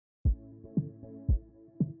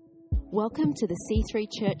Welcome to the C3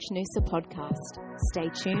 Church Noosa podcast. Stay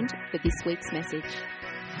tuned for this week's message.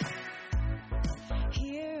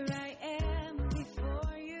 Here I am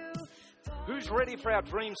before you. Who's ready for our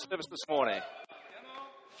dream service this morning?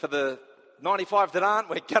 For the 95 that aren't,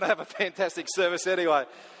 we're going to have a fantastic service anyway.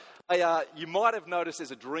 You might have noticed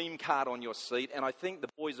there's a dream card on your seat, and I think the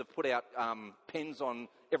boys have put out pens on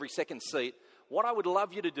every second seat. What I would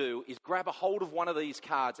love you to do is grab a hold of one of these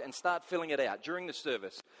cards and start filling it out during the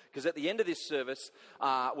service. Because at the end of this service,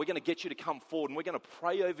 we're going to get you to come forward and we're going to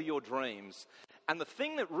pray over your dreams. And the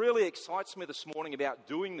thing that really excites me this morning about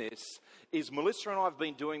doing this is Melissa and I have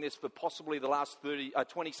been doing this for possibly the last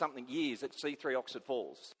 20-something years at C3 Oxford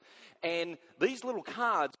Falls. And these little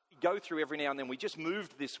cards we go through every now and then. We just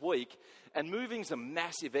moved this week, and moving's a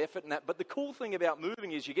massive effort and that. But the cool thing about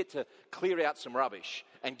moving is you get to clear out some rubbish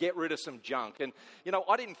and get rid of some junk. And, you know,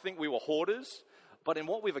 I didn't think we were hoarders, but in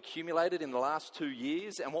what we've accumulated in the last 2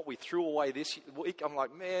 years and what we threw away this week, I'm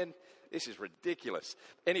like, man, this is ridiculous.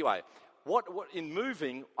 Anyway, what in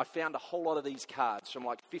moving, I found a whole lot of these cards from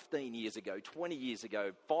like 15 years ago, 20 years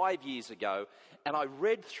ago, 5 years ago, and I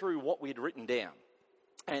read through what we had written down.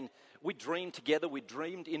 And we dreamed together, we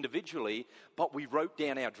dreamed individually, but we wrote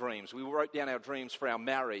down our dreams. We wrote down our dreams for our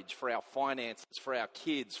marriage, for our finances, for our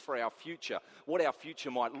kids, for our future, what our future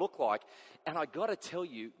might look like. And I got to tell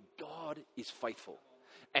you, God is faithful.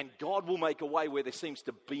 And God will make a way where there seems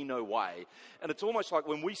to be no way. And it's almost like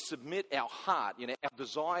when we submit our heart, you know, our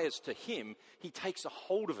desires to Him, He takes a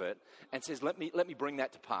hold of it and says, let me bring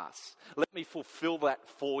that to pass. Let me fulfill that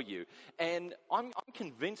for you. And I'm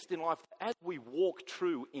convinced in life that as we walk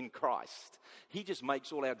true in Christ, He just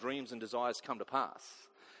makes all our dreams and desires come to pass.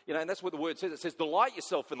 You know, and that's what the word says. It says, delight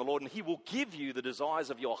yourself in the Lord and He will give you the desires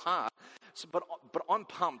of your heart. So, but I'm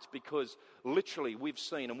pumped because literally we've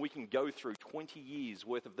seen, and we can go through 20 years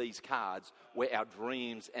worth of these cards where our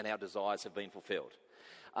dreams and our desires have been fulfilled.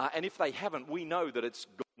 And if they haven't, we know that it's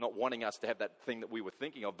God not wanting us to have that thing that we were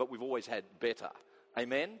thinking of, but we've always had better.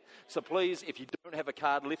 Amen? So please, if you don't have a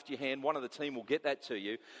card, lift your hand. One of the team will get that to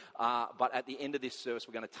you. But at the end of this service,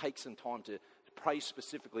 we're going to take some time to pray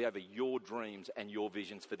specifically over your dreams and your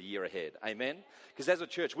visions for the year ahead. Amen? Because as a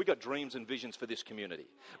church, we've got dreams and visions for this community.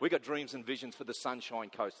 We've got dreams and visions for the Sunshine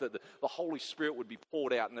Coast, that the Holy Spirit would be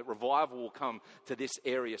poured out and that revival will come to this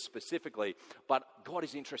area specifically. But God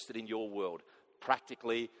is interested in your world,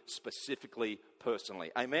 practically, specifically, personally.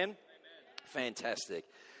 Amen? Fantastic.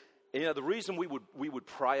 You know, the reason we would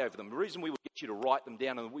pray over them, the reason we would get you to write them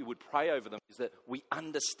down and we would pray over them is that we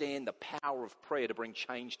understand the power of prayer to bring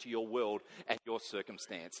change to your world and your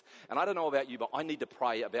circumstance. And I don't know about you, but I need to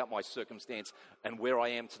pray about my circumstance and where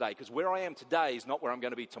I am today. Because where I am today is not where I'm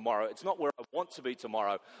going to be tomorrow. It's not where I want to be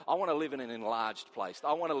tomorrow. I want to live in an enlarged place.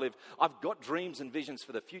 I've got dreams and visions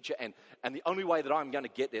for the future. And the only way that I'm going to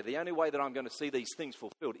get there, the only way that I'm going to see these things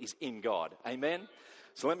fulfilled is in God. Amen?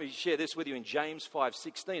 So let me share this with you in James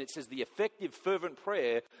 5:16. It says, the effective fervent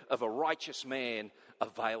prayer of a righteous man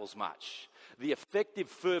avails much. The effective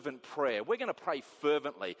fervent prayer. We're going to pray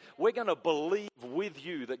fervently. We're going to believe with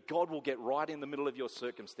you that God will get right in the middle of your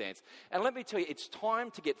circumstance. And let me tell you, it's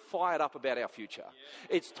time to get fired up about our future.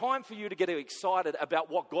 Yeah. It's time for you to get excited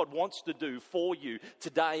about what God wants to do for you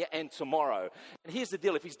today and tomorrow. And here's the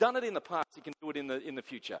deal. If He's done it in the past, He can do it in the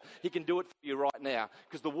future. He can do it for you right now.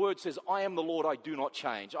 Because the word says, I am the Lord, I do not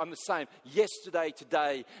change. I'm the same yesterday,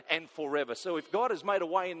 today, and forever. So if God has made a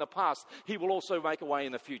way in the past, He will also make a way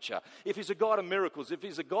in the future. If He's a God of miracles, if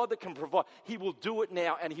He's a God that can provide, He will do it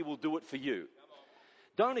now and He will do it for you.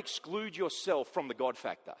 Don't exclude yourself from the God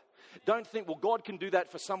factor. Don't think, well, God can do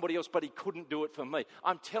that for somebody else, but He couldn't do it for me.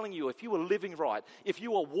 I'm telling you, if you are living right, if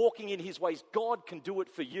you are walking in His ways, God can do it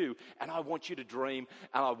for you. And I want you to dream,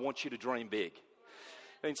 and I want you to dream big.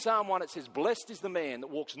 In Psalm 1, it says, blessed is the man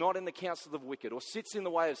that walks not in the counsel of the wicked, or sits in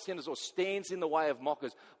the way of sinners, or stands in the way of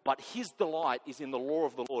mockers, but his delight is in the law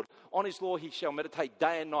of the Lord. On His law he shall meditate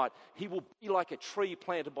day and night. He will be like a tree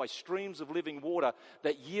planted by streams of living water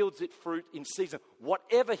that yields its fruit in season.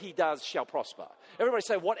 Whatever he does shall prosper. Everybody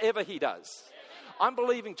say, whatever he does. I'm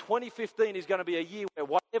believing 2015 is going to be a year where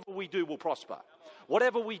whatever we do will prosper.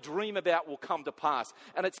 Whatever we dream about will come to pass.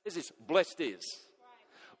 And it says this, blessed is.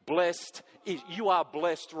 Blessed is. You are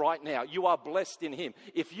blessed right now. You are blessed in Him.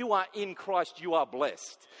 If you are in Christ, you are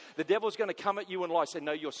blessed. The devil's going to come at you and lie, say,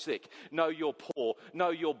 no, you're sick. No, you're poor. No,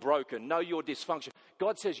 you're broken. No, you're dysfunction.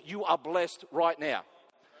 God says you are blessed right now.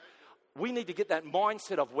 We need to get that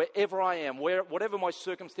mindset of wherever I am, whatever my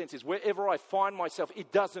circumstance is, wherever I find myself,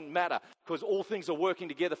 it doesn't matter because all things are working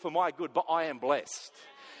together for my good, but I am blessed.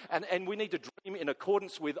 And we need to dream in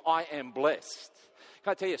accordance with I am blessed.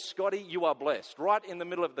 Can I tell you, Scotty, you are blessed. Right in the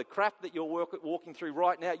middle of the crap that you're walking through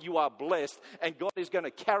right now, you are blessed, and God is going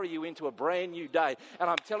to carry you into a brand new day. And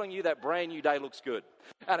I'm telling you, that brand new day looks good.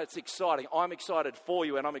 And it's exciting. I'm excited for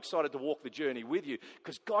you, and I'm excited to walk the journey with you,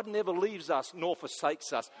 because God never leaves us nor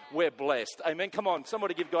forsakes us. We're blessed. Amen. Come on,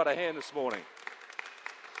 somebody give God a hand this morning.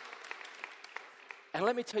 And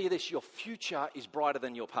let me tell you this, your future is brighter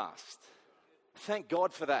than your past. Thank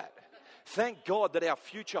God for that. Thank God that our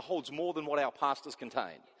future holds more than what our past has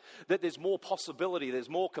contained. That there's more possibility, there's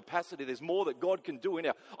more capacity, there's more that God can do in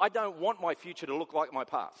our... I don't want my future to look like my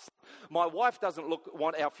past. My wife doesn't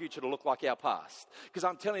want our future to look like our past. Because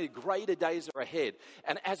I'm telling you, greater days are ahead.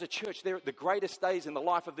 And as a church, the greatest days in the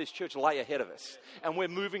life of this church lay ahead of us. And we're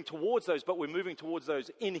moving towards those, but we're moving towards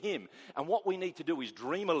those in Him. And what we need to do is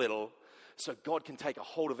dream a little so God can take a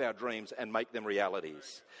hold of our dreams and make them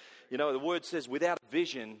realities. You know, the word says, without a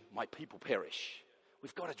vision, my people perish.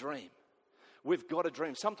 We've got to dream. We've got to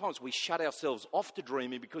dream. Sometimes we shut ourselves off to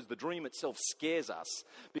dreaming because the dream itself scares us,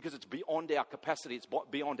 because it's beyond our capacity, it's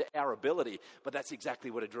beyond our ability. But that's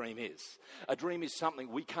exactly what a dream is. A dream is something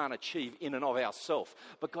we can't achieve in and of ourselves.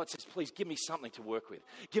 But God says, please give me something to work with.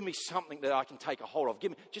 Give me something that I can take a hold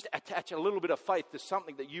of. Just attach a little bit of faith to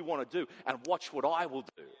something that you want to do, and watch what I will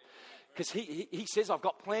do. Because he says, I've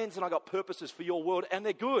got plans and I've got purposes for your world, and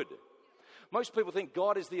they're good. Most people think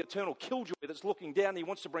God is the eternal killjoy that's looking down. He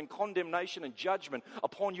wants to bring condemnation and judgment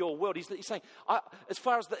upon your world. He's saying, as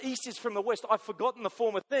far as the east is from the west, I've forgotten the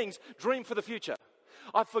former things. Dream for the future.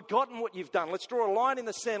 I've forgotten what you've done. Let's draw a line in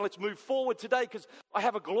the sand. Let's move forward today, because I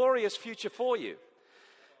have a glorious future for you.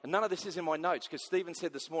 And none of this is in my notes, because Stephen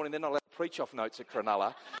said this morning they're not allowed to preach off notes at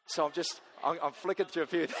Cronulla. So I'm flicking through a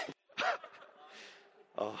few things.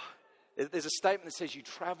 There's a statement that says you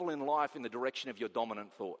travel in life in the direction of your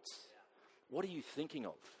dominant thoughts. What are you thinking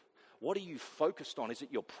of? What are you focused on? Is it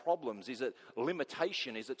your problems? Is it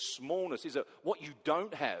limitation? Is it smallness? Is it what you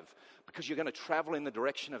don't have? Because you're going to travel in the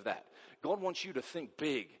direction of that. God wants you to think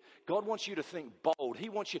big. God wants you to think bold.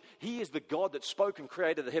 He is the God that spoke and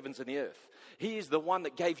created the heavens and the earth. He is the one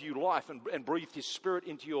that gave you life and breathed His Spirit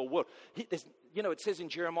into your world. It says in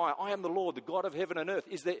Jeremiah, I am the Lord, the God of heaven and earth.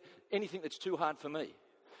 Is there anything that's too hard for me?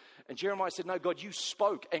 And Jeremiah said, no, God, you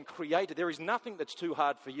spoke and created. There is nothing that's too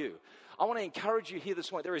hard for you. I want to encourage you here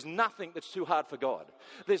this morning. There is nothing that's too hard for God.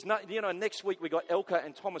 Next week we got Elka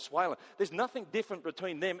and Thomas Whalen. There's nothing different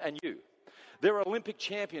between them and you. They're Olympic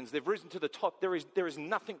champions. They've risen to the top. There is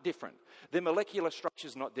nothing different. Their molecular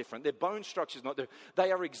structure's not different. Their bone structure's not different.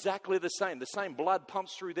 They are exactly the same. The same blood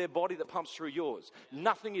pumps through their body that pumps through yours.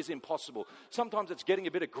 Nothing is impossible. Sometimes it's getting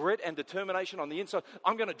a bit of grit and determination on the inside.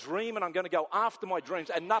 I'm going to dream and I'm going to go after my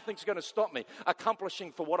dreams, and nothing's going to stop me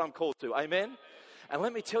accomplishing for what I'm called to. Amen? And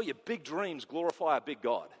let me tell you, big dreams glorify a big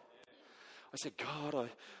God. I said, God,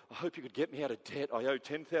 I hope you could get me out of debt. I owe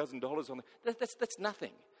 $10,000 on that. That's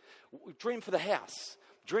nothing. Dream for the house.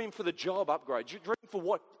 Dream for the job upgrade. Dream for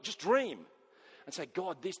what? Just dream. And say,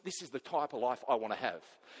 God, this is the type of life I want to have.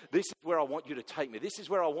 This is where I want you to take me. This is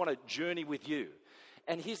where I want to journey with you.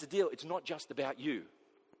 And here's the deal. It's not just about you.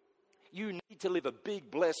 You need to live a big,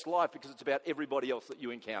 blessed life, because it's about everybody else that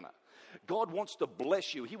you encounter. God wants to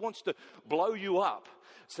bless you. He wants to blow you up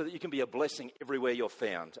so that you can be a blessing everywhere you're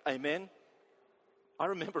found. Amen? I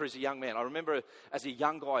remember as a young man, as a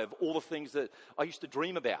young guy, of all the things that I used to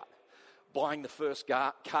dream about, buying the first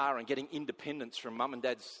car and getting independence from mum and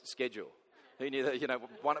dad's schedule. Who knew that,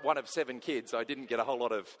 one of 7 kids, I didn't get a whole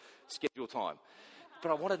lot of schedule time.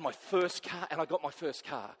 But I wanted my first car, and I got my first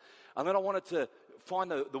car. And then I wanted to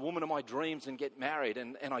find the woman of my dreams and get married,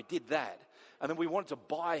 and I did that. And then we wanted to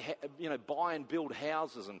buy and build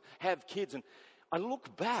houses and have kids. And I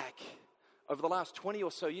look back over the last 20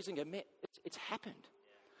 or so years and go, man, it's happened.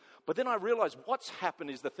 But then I realized what's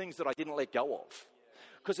happened is the things that I didn't let go of.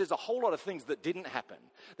 Because there's a whole lot of things that didn't happen.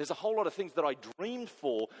 There's a whole lot of things that I dreamed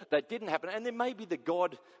for that didn't happen. And there may be the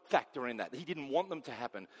God factor in that. He didn't want them to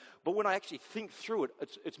happen. But when I actually think through it,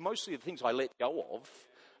 it's mostly the things I let go of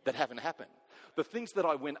that haven't happened. The things that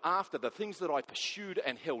I went after, the things that I pursued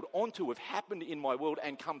and held onto have happened in my world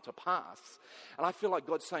and come to pass. And I feel like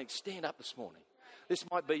God's saying, stand up this morning. This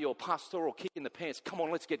might be your pastoral kick in the pants. Come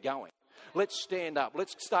on, let's get going. Let's stand up.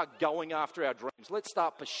 Let's start going after our dreams. Let's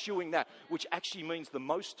start pursuing that, which actually means the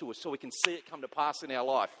most to us, so we can see it come to pass in our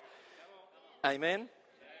life. Amen?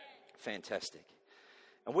 Fantastic.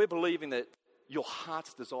 And we're believing that your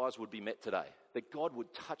heart's desires would be met today, that God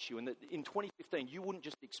would touch you, and that in 2015 you wouldn't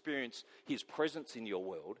just experience His presence in your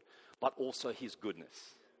world, but also His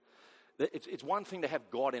goodness. It's one thing to have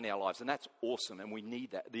God in our lives, and that's awesome, and we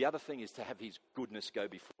need that. The other thing is to have his goodness go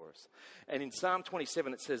before us. And in Psalm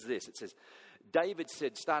 27, it says this. It says, David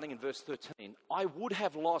said, starting in verse 13, I would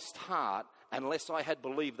have lost heart unless I had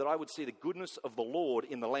believed that I would see the goodness of the Lord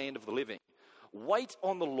in the land of the living. Wait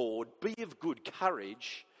on the Lord, be of good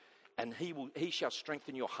courage, and he shall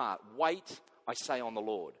strengthen your heart. Wait, I say, on the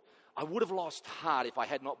Lord. I would have lost heart if I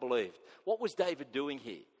had not believed. What was David doing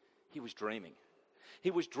here? He was dreaming.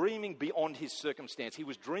 He was dreaming beyond his circumstance. He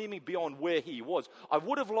was dreaming beyond where he was. I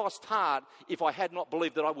would have lost heart if I had not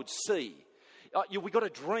believed that I would see. We've got to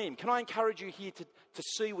dream. Can I encourage you here to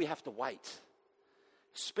see we have to wait?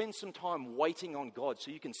 Spend some time waiting on God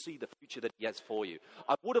so you can see the future that he has for you.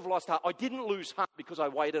 I would have lost heart. I didn't lose heart because I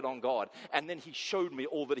waited on God, and then he showed me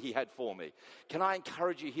all that he had for me. Can I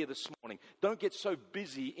encourage you here this morning? Don't get so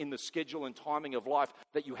busy in the schedule and timing of life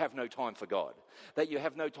that you have no time for God, that you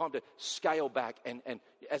have no time to scale back and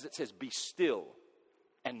as it says, be still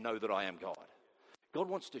and know that I am God. God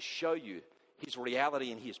wants to show you his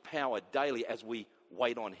reality and his power daily as we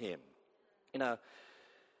wait on him. You know,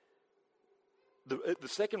 the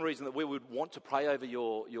second reason that we would want to pray over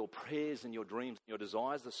your prayers and your dreams and your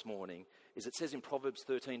desires this morning is it says in Proverbs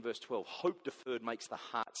 13 verse 12, hope deferred makes the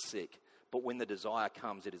heart sick, but when the desire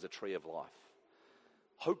comes, it is a tree of life.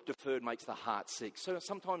 Hope deferred makes the heart sick. So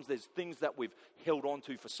sometimes there's things that we've held on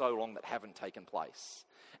to for so long that haven't taken place.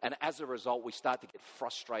 And as a result, we start to get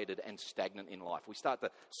frustrated and stagnant in life. We start to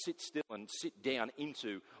sit still and sit down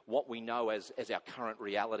into what we know as our current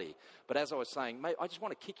reality. But as I was saying, mate, I just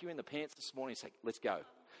want to kick you in the pants this morning and say, let's go.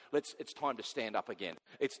 It's time to stand up again.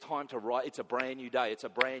 It's time to write. It's a brand new day. It's a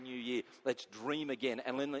brand new year. Let's dream again.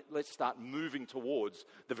 And then let's start moving towards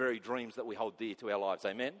the very dreams that we hold dear to our lives.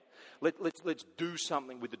 Amen? Let's do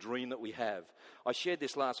something with the dream that we have. I shared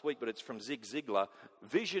this last week, but it's from Zig Ziglar.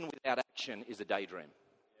 Vision without action is a daydream.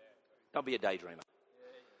 Don't be a daydreamer.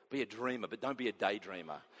 Be a dreamer, but don't be a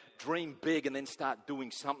daydreamer. Dream big and then start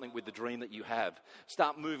doing something with the dream that you have.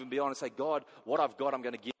 Start moving beyond and say, God, what I've got, I'm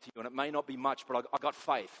going to give to you. And it may not be much, but I got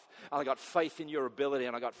faith. And I got faith in your ability,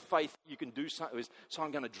 and I got faith you can do something. So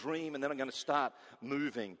I'm going to dream, and then I'm going to start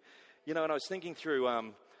moving. You know, and I was thinking through, a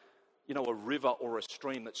river or a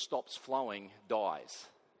stream that stops flowing dies.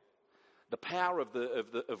 The power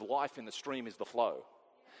of life in the stream is the flow.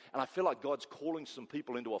 And I feel like God's calling some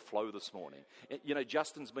people into a flow this morning. You know,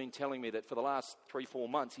 Justin's been telling me that for the last 3-4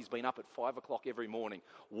 months, he's been up at 5 o'clock every morning,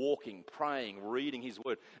 walking, praying, reading his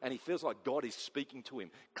word. And he feels like God is speaking to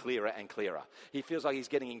him clearer and clearer. He feels like he's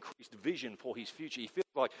getting increased vision for his future. He feels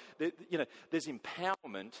like, there's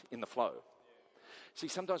empowerment in the flow. See,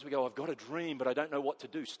 sometimes we go, I've got a dream, but I don't know what to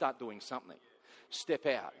do. Start doing something. Step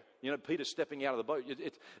out. You know, Peter's stepping out of the boat.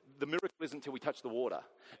 The miracle isn't until we touch the water.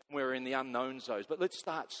 We're in the unknown zones. But let's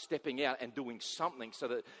start stepping out and doing something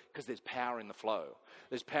because there's power in the flow.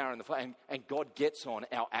 There's power in the flow. And God gets on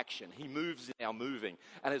our action. He moves in our moving.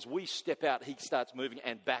 And as we step out, he starts moving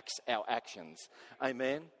and backs our actions.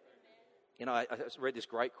 Amen? You know, I read this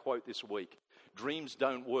great quote this week. Dreams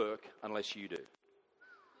don't work unless you do.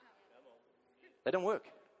 They don't work.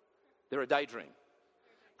 They're a daydream.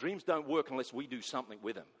 Dreams don't work unless we do something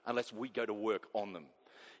with them, unless we go to work on them.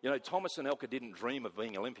 You know, Thomas and Elka didn't dream of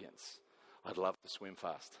being Olympians. I'd love to swim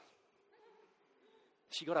fast.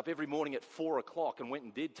 She got up every morning at 4 o'clock and went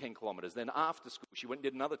and did 10 kilometres. Then after school, she went and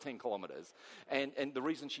did another 10 kilometres. And the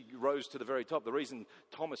reason she rose to the very top, the reason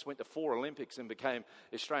Thomas went to 4 Olympics and became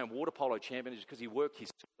Australian water polo champion is because he worked his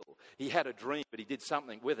skill. He had a dream, but he did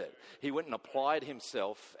something with it. He went and applied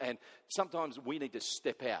himself. And sometimes we need to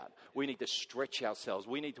step out. We need to stretch ourselves.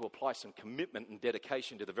 We need to apply some commitment and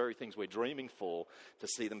dedication to the very things we're dreaming for to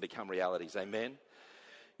see them become realities. Amen?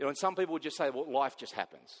 You know, and some people would just say, well, life just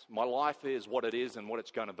happens. My life is what it is and what it's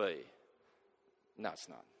going to be. No, it's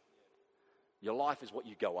not. Your life is what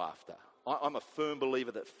you go after. I'm a firm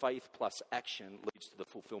believer that faith plus action leads to the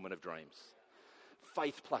fulfillment of dreams.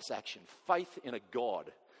 Faith plus action. Faith in a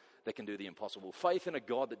God that can do the impossible. Faith in a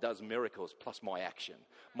God that does miracles plus my action,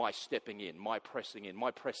 my stepping in, my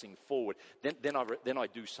pressing forward. Then I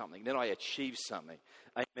do something. Then I achieve something.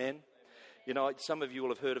 Amen? You know, some of you will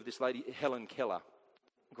have heard of this lady, Helen Keller.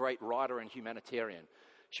 Great writer and humanitarian.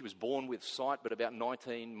 She was born with sight, but about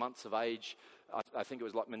 19 months of age, I think it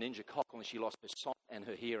was like meningococcal, and she lost her sight and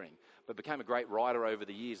her hearing, but became a great writer over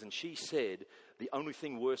the years. And she said, the only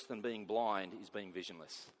thing worse than being blind is being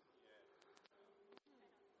visionless.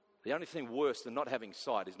 The only thing worse than not having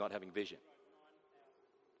sight is not having vision.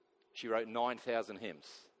 She wrote 9,000 hymns.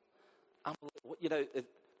 You know,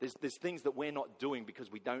 there's things that we're not doing because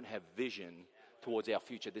we don't have vision towards our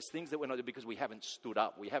future. There's things that we're not doing because we haven't stood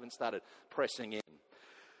up. We haven't started pressing in.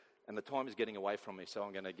 And the time is getting away from me, so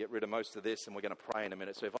I'm going to get rid of most of this and we're going to pray in a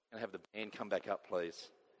minute. So if I can have the band come back up, please.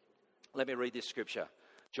 Let me read this scripture.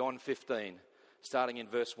 John 15, starting in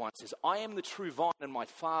verse 1, says, I am the true vine and my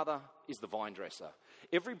Father is the vine dresser.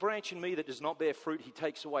 Every branch in me that does not bear fruit, he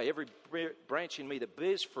takes away. Every branch in me that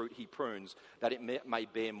bears fruit, he prunes, that it may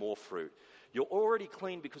bear more fruit. You're already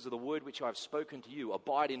clean because of the word which I have spoken to you.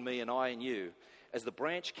 Abide in me and I in you. As the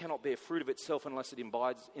branch cannot bear fruit of itself unless it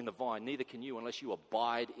abides in the vine, neither can you unless you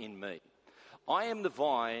abide in me. I am the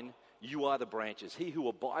vine, you are the branches. He who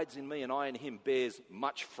abides in me and I in him bears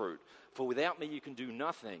much fruit. For without me you can do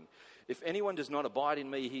nothing. If anyone does not abide in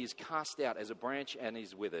me, he is cast out as a branch and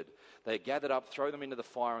is withered. They are gathered up, throw them into the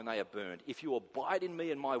fire, and they are burned. If you abide in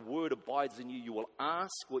me and my word abides in you, you will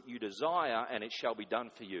ask what you desire, and it shall be done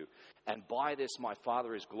for you. And by this my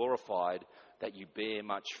Father is glorified, that you bear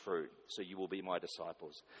much fruit, so you will be my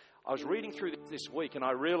disciples. I was reading through this week, and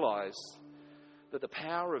I realized that the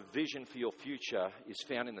power of vision for your future is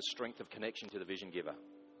found in the strength of connection to the vision giver.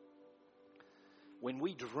 When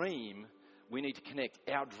we dream, we need to connect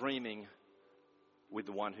our dreaming with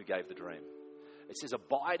the one who gave the dream. It says,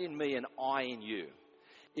 abide in me and I in you.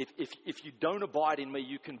 If you don't abide in me,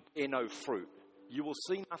 you can bear no fruit. You will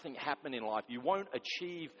see nothing happen in life. You won't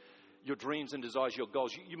achieve your dreams and desires, your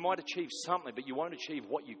goals. You might achieve something, but you won't achieve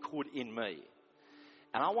what you could in me.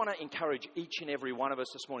 And I want to encourage each and every one of us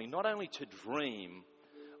this morning, not only to dream,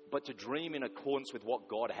 but to dream in accordance with what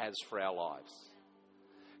God has for our lives.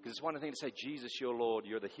 Because it's one thing to say, Jesus, you're Lord,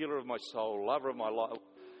 you're the healer of my soul, lover of my life.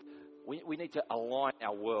 We need to align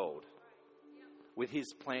our world with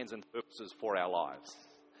his plans and purposes for our lives.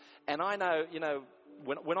 And I know,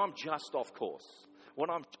 when I'm just off course, when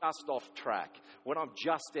I'm just off track, when I'm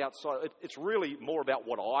just outside, it's really more about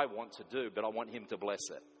what I want to do, but I want him to bless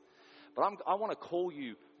it. But I want to call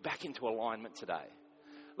you back into alignment today.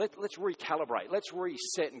 Let's recalibrate. Let's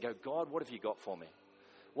reset and go, God, what have you got for me?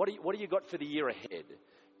 What do you got for the year ahead?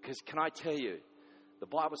 Because can I tell you, the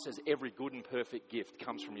Bible says every good and perfect gift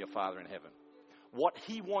comes from your Father in heaven. What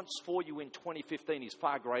he wants for you in 2015 is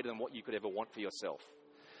far greater than what you could ever want for yourself.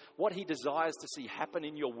 What he desires to see happen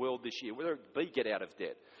in your world this year, whether it be get out of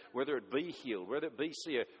debt, whether it be healed, whether it be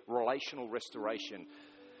see a relational restoration,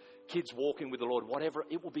 kids walking with the Lord, whatever,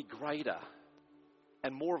 it will be greater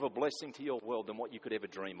and more of a blessing to your world than what you could ever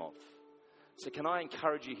dream of. So can I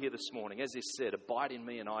encourage you here this morning, as this said, abide in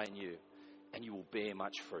me and I in you, and you will bear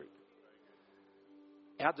much fruit.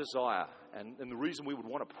 Our desire, and the reason we would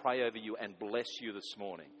want to pray over you and bless you this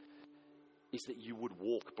morning, is that you would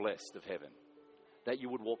walk blessed of heaven, that you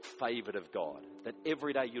would walk favoured of God, that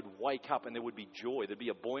every day you'd wake up and there would be joy, there'd be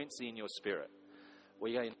a buoyancy in your spirit,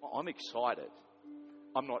 where you're going, I'm excited.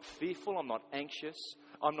 I'm not fearful, I'm not anxious,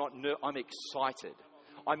 I'm excited.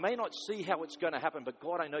 I may not see how it's going to happen, but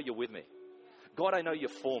God, I know you're with me. God, I know you're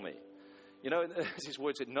for me. As his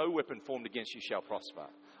word said, no weapon formed against you shall prosper.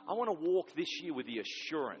 I want to walk this year with the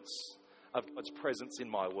assurance of God's presence in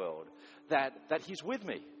my world, that he's with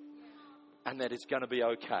me and that it's going to be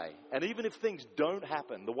okay. And even if things don't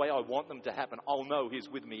happen the way I want them to happen, I'll know he's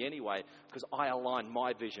with me anyway, because I align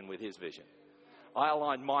my vision with his vision. I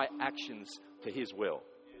align my actions to his will.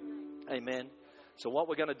 Amen. So what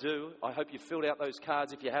we're going to do, I hope you filled out those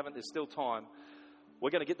cards. If you haven't, there's still time. We're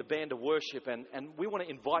going to get the band to worship, and we want to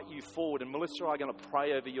invite you forward. And Melissa and I are going to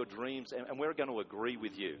pray over your dreams, and we're going to agree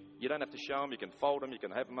with you. You don't have to show them. You can fold them. You can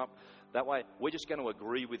have them up that way. We're just going to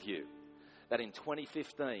agree with you that in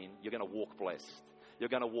 2015, you're going to walk blessed. You're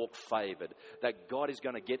going to walk favoured. That God is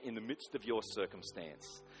going to get in the midst of your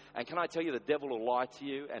circumstance. And can I tell you, the devil will lie to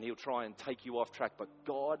you, and he'll try and take you off track. But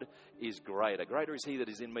God is greater. Greater is he that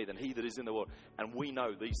is in me than he that is in the world. And we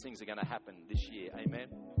know these things are going to happen this year. Amen.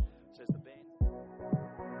 Says the band.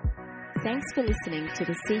 Thanks for listening to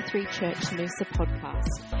the C3 Church Noosa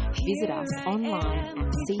podcast. Visit us online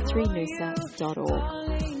at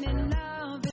c3noosa.org.